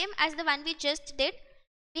the same as the one we just did.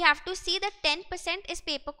 We have to see that 10% is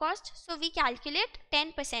paper cost. So we calculate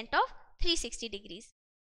 10% of 360 degrees.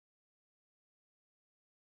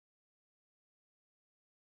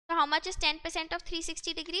 So how much is 10% of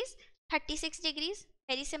 360 degrees? 36 degrees.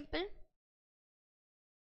 Very simple.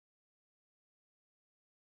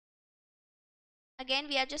 Again,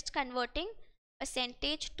 we are just converting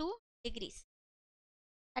percentage to degrees.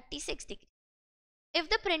 36 degrees. If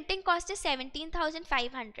the printing cost is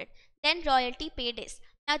 17,500, then royalty paid is.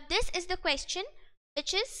 Now this is the question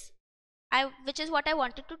which is what I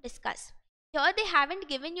wanted to discuss. Here they haven't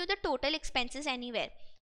given you the total expenses anywhere.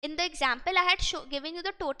 In the example I had given you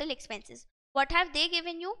the total expenses. What have they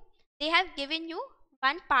given you? They have given you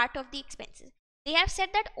one part of the expenses. They have said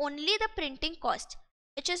that only the printing cost,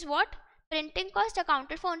 which is what? Printing cost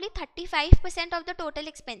accounted for only 35% of the total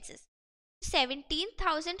expenses.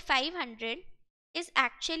 17,500 is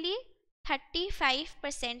actually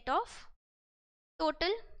 35% of total.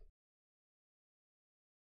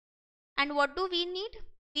 And what do we need?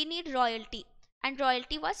 We need royalty, and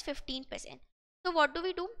royalty was 15%. So what do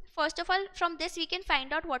we do? First of all, from this we can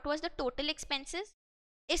find out what was the total expenses.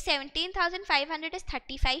 If 17,500 is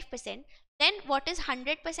 35%, then what is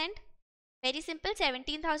 100%? Very simple,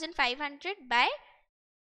 17,500 by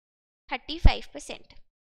 35%,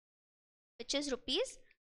 which is rupees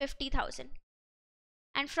 50,000.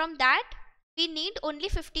 And from that we need only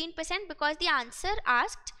 15% because the answer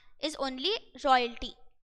asked is only royalty.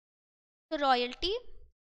 So royalty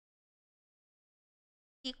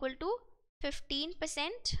equal to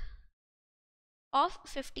 15% of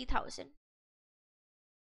 50,000,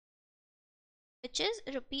 which is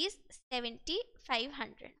rupees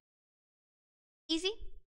 7,500. Easy.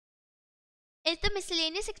 If the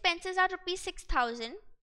miscellaneous expenses are rupees 6,000,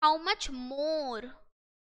 how much more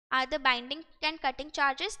are the binding and cutting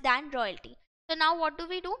charges than royalty? So now what do?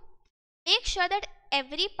 Make sure that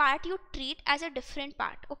every part you treat as a different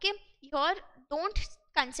part. Okay, here don't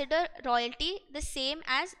consider royalty the same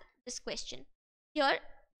as this question. Here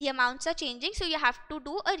the amounts are changing, so you have to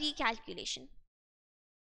do a recalculation.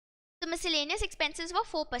 The miscellaneous expenses were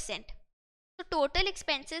 4%. So total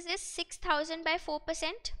expenses is 6,000 by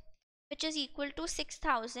 4%, which is equal to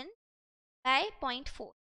 6,000 by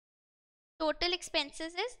 0.4. Total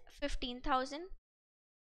expenses is 15,000.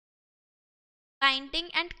 Binding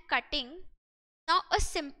and cutting. Now a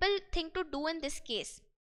simple thing to do in this case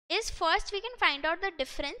is, first we can find out the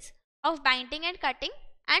difference of binding and cutting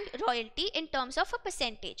and royalty in terms of a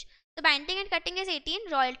percentage. The binding and cutting is 18,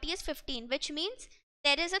 royalty is 15, which means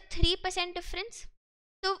there is a 3% difference.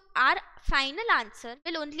 So our final answer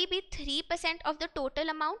will only be 3% of the total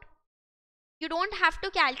amount. You don't have to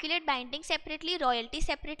calculate binding separately, royalty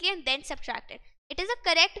separately, and then subtract it. It is a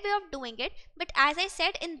correct way of doing it, but as I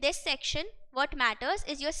said in this section, what matters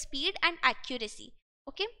is your speed and accuracy.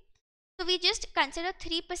 Okay, so we just consider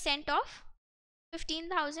 3% of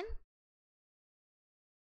 15,000,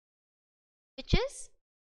 which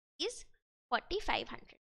is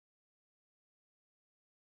 4,500.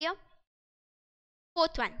 Here,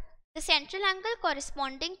 fourth one, the central angle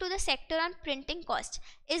corresponding to the sector on printing cost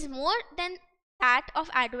is more than that of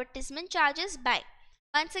advertisement charges by.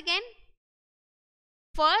 Once again,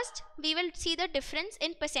 first we will see the difference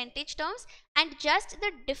in percentage terms, and just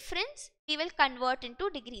the difference we will convert into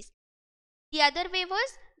degrees. The other way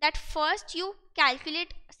was that first you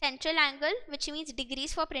calculate central angle, which means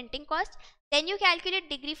degrees for printing cost, then you calculate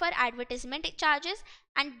degree for advertisement charges,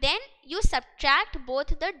 and then you subtract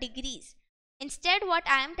both the degrees. Instead, what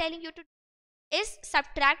I am telling you to do is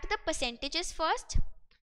subtract the percentages first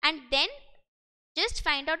and then just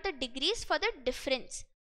find out the degrees for the difference.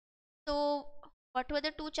 So what were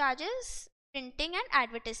the two charges? Printing and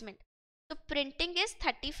advertisement. So printing is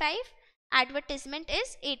 35, advertisement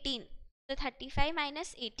is 18. So 35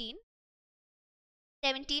 minus 18,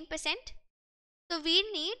 17%. So we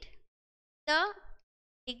need the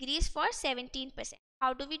degrees for 17%.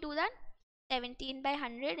 How do we do that? 17 by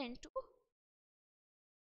 100 into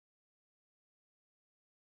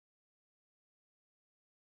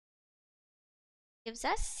gives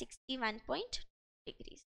us 61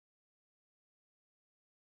 degrees.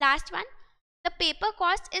 Last one, the paper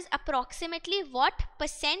cost is approximately what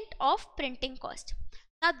percent of printing cost?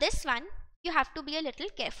 Now this one you have to be a little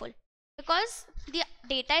careful, because the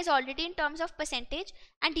data is already in terms of percentage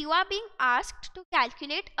and you are being asked to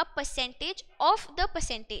calculate a percentage of the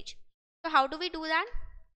percentage. So how do we do that?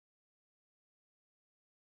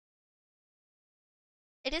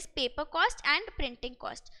 It is paper cost and printing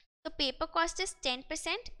cost. So paper cost is 10%,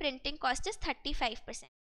 printing cost is 35%.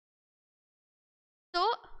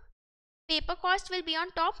 So paper cost will be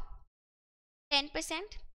on top,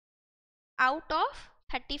 10% out of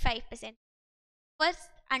 35%. For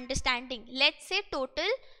understanding, let's say total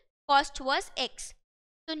cost was X.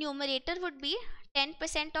 So numerator would be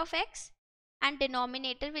 10% of X and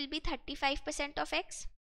denominator will be 35% of X,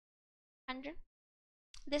 100.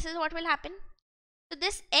 This is what will happen. So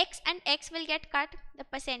this X and X will get cut, the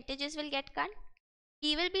percentages will get cut.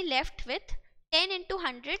 We will be left with 10 into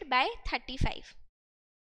 100 by 35,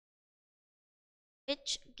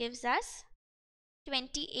 which gives us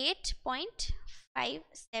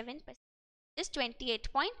 28.57%. Is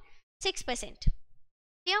 28.6%.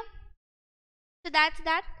 Clear? So that's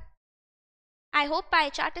that. I hope pie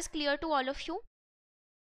chart is clear to all of you.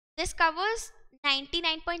 This covers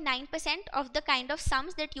 99.9% of the kind of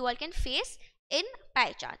sums that you all can face in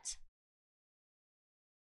pie charts.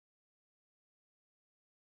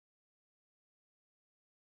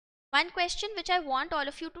 One question which I want all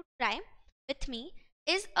of you to try with me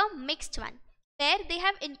is a mixed one, where they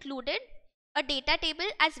have included a data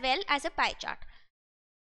table as well as a pie chart.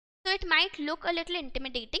 So it might look a little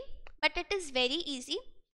intimidating, but it is very easy.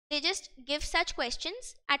 They just give such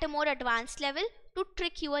questions at a more advanced level to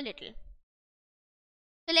trick you a little.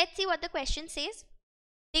 So let's see what the question says.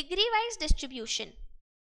 Degree-wise distribution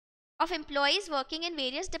of employees working in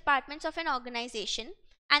various departments of an organization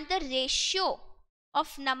and the ratio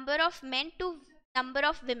of number of men to number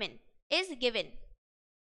of women is given.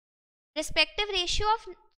 Respective ratio of,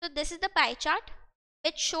 so this is the pie chart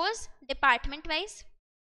which shows department wise,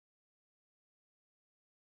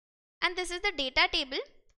 and this is the data table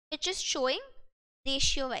which is showing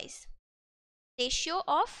ratio wise. ratio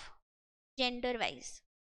of gender wise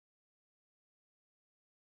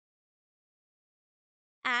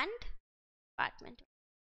and department.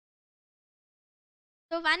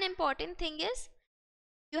 So one important thing is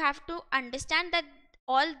you have to understand that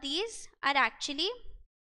all these are actually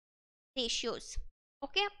ratios,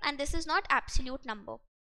 okay, and this is not absolute number,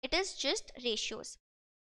 it is just ratios.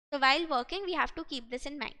 So while working we have to keep this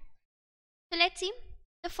in mind. So let's see,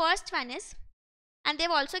 the first one is, and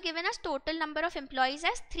they've also given us total number of employees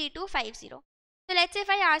as 3250. So let's say if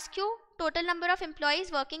I ask you total number of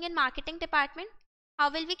employees working in marketing department,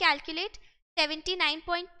 how will we calculate?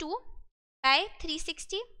 79.2 by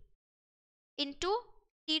 360 into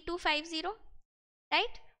 3250,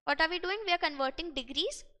 right? What are we doing? We are converting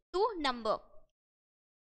degrees to number.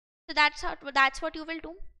 So that's what you will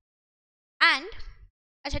do. And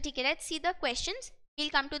let's see the questions. We'll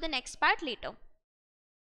come to the next part later.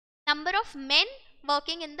 Number of men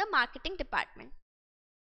working in the marketing department.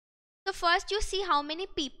 So first you see how many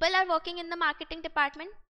people are working in the marketing department.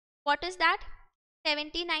 What is that?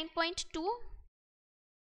 79.2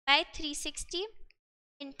 by 360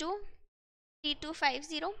 into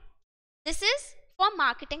 3250. This is for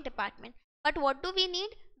marketing department. But what do we need?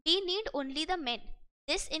 We need only the men.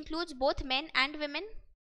 This includes both men and women.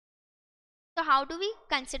 So how do we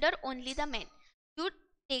consider only the men? You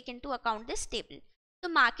take into account this table. So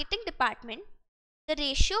marketing department, the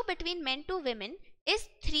ratio between men to women is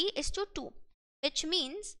 3:2, which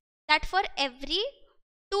means that for every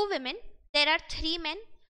 2 women there are 3 men.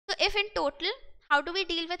 So if in total, how do we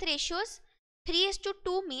deal with ratios?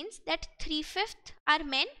 3:2 means that 3/5 are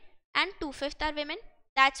men and 2/5 are women.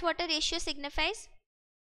 That's what a ratio signifies.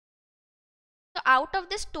 So out of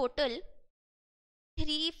this total,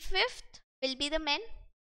 3/5 will be the men.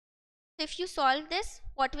 So if you solve this,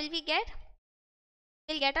 what will we get?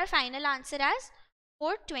 We'll get our final answer as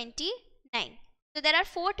 429. So there are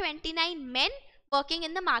 429 men working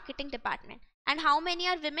in the marketing department. And how many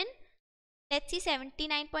are women? Let's see,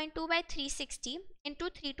 79.2 by 360 into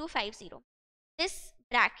 3250. This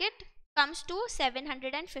bracket comes to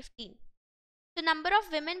 715. So number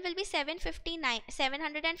of women will be 715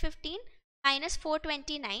 minus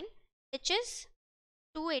 429, which is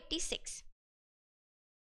 286.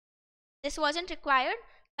 This wasn't required,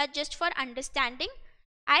 but just for understanding,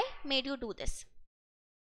 I made you do this.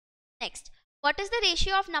 Next, what is the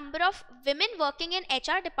ratio of number of women working in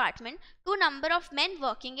HR department to number of men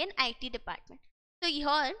working in IT department? So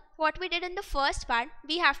here, what we did in the first part,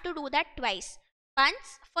 we have to do that twice.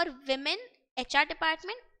 Once for women HR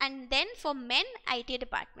department and then for men IT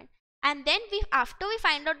department. And then after we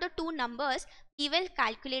find out the two numbers, we will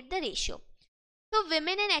calculate the ratio. So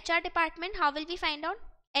women in HR department, how will we find out?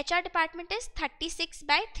 HR department is 36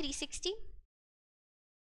 by 360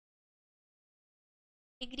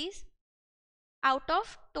 degrees out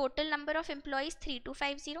of total number of employees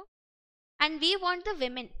 3250, and we want the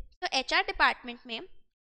women. So HR department mein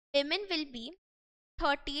women will be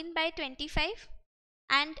 13 by 25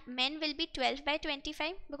 and men will be 12 by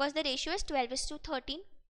 25 because the ratio is 12:13.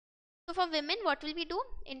 So for women, what will we do?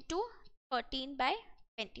 Into 13 by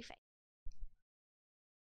 25.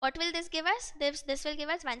 What will this give us? This will give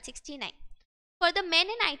us 169. For the men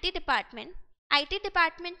in IT department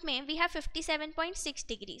mein we have 57.6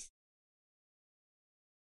 degrees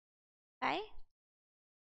by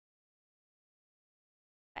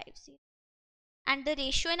 50. And the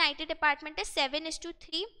ratio in IT department is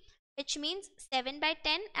 7:3, which means 7 by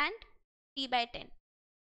 10 and 3 by 10.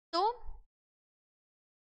 So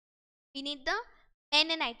we need the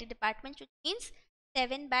men in IT department, which means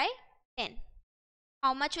 7 by 10.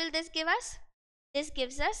 How much will this give us? This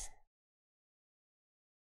gives us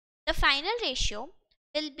the final ratio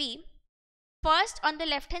will be, first on the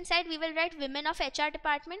left hand side we will write women of HR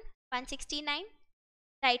department 169.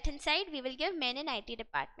 Right hand side we will give men in IT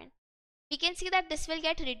department. We can see that this will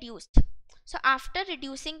get reduced. So after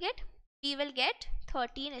reducing it, we will get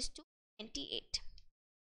 13:28.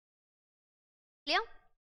 Clear?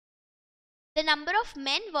 The number of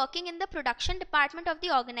men working in the production department of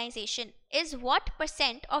the organization is what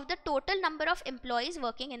percent of the total number of employees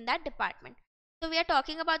working in that department. So we are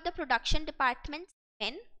talking about the production department's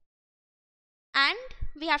men, and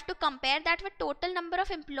we have to compare that with total number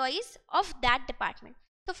of employees of that department.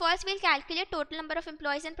 So first we'll calculate total number of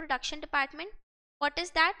employees in production department. What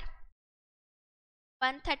is that?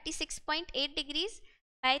 136.8 degrees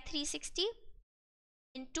by 360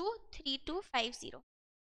 into 3250.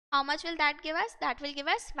 How much will that give us? That will give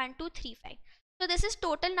us 1235. So this is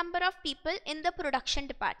total number of people in the production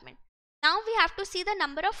department. Now we have to see the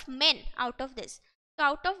number of men out of this. So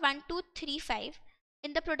out of 1235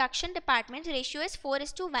 in the production department, ratio is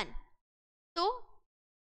 4:1. So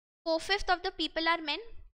 4/5 of the people are men.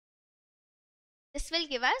 This will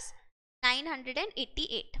give us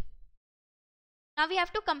 988. Now we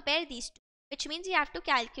have to compare these two, which means we have to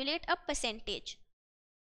calculate a percentage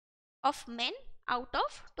of men out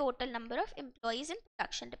of total number of employees in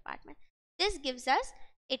production department. This gives us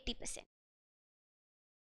 80%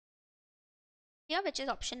 here, which is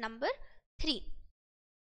option number 3.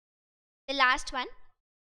 The last one,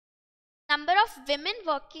 number of women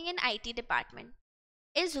working in IT department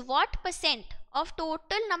is what percent of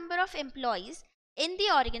total number of employees in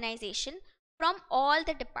the organization from all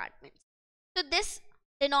the departments. So this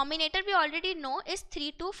denominator we already know is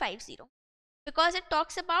 3250, because it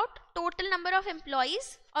talks about total number of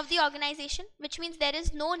employees of the organization, which means there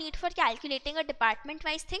is no need for calculating a department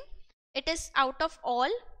wise thing. It is out of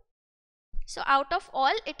all. So out of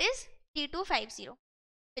all it is 3250,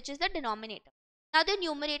 which is the denominator. Now the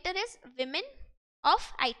numerator is women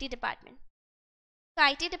of IT department. So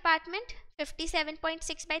IT department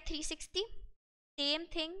 57.6 by 360, same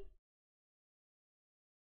thing,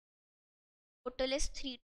 total is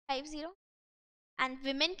 3250. And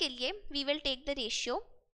women के लिए we will take the ratio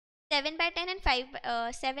 7 by 10 and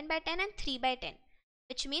 7 by 10 and 3 by 10,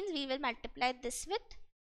 which means we will multiply this with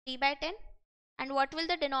 3 by 10, and what will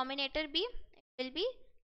the denominator be? It will be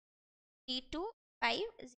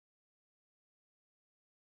 3250.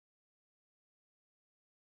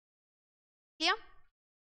 Clear?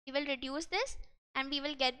 We will reduce this and we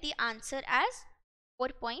will get the answer as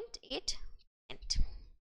 4.8%.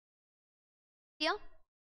 Clear?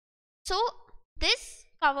 So this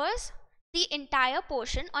covers the entire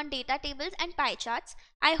portion on data tables and pie charts.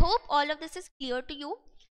 I hope all of this is clear to you.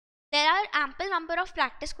 There are ample number of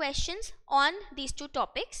practice questions on these two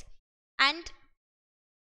topics, and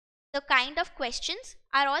the kind of questions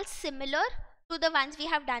are all similar to the ones we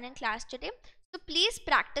have done in class today. So please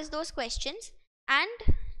practice those questions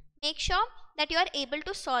and make sure that you are able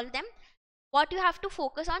to solve them. What you have to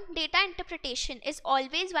focus on, data interpretation is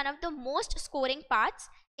always one of the most scoring parts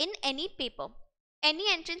in any paper. Any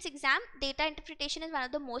entrance exam, data interpretation is one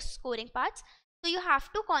of the most scoring parts. So you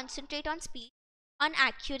have to concentrate on speed, on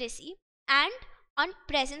accuracy, and on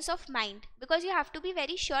presence of mind, because you have to be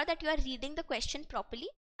very sure that you are reading the question properly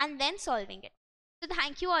and then solving it. So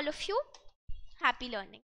thank you all of you. Happy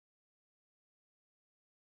learning.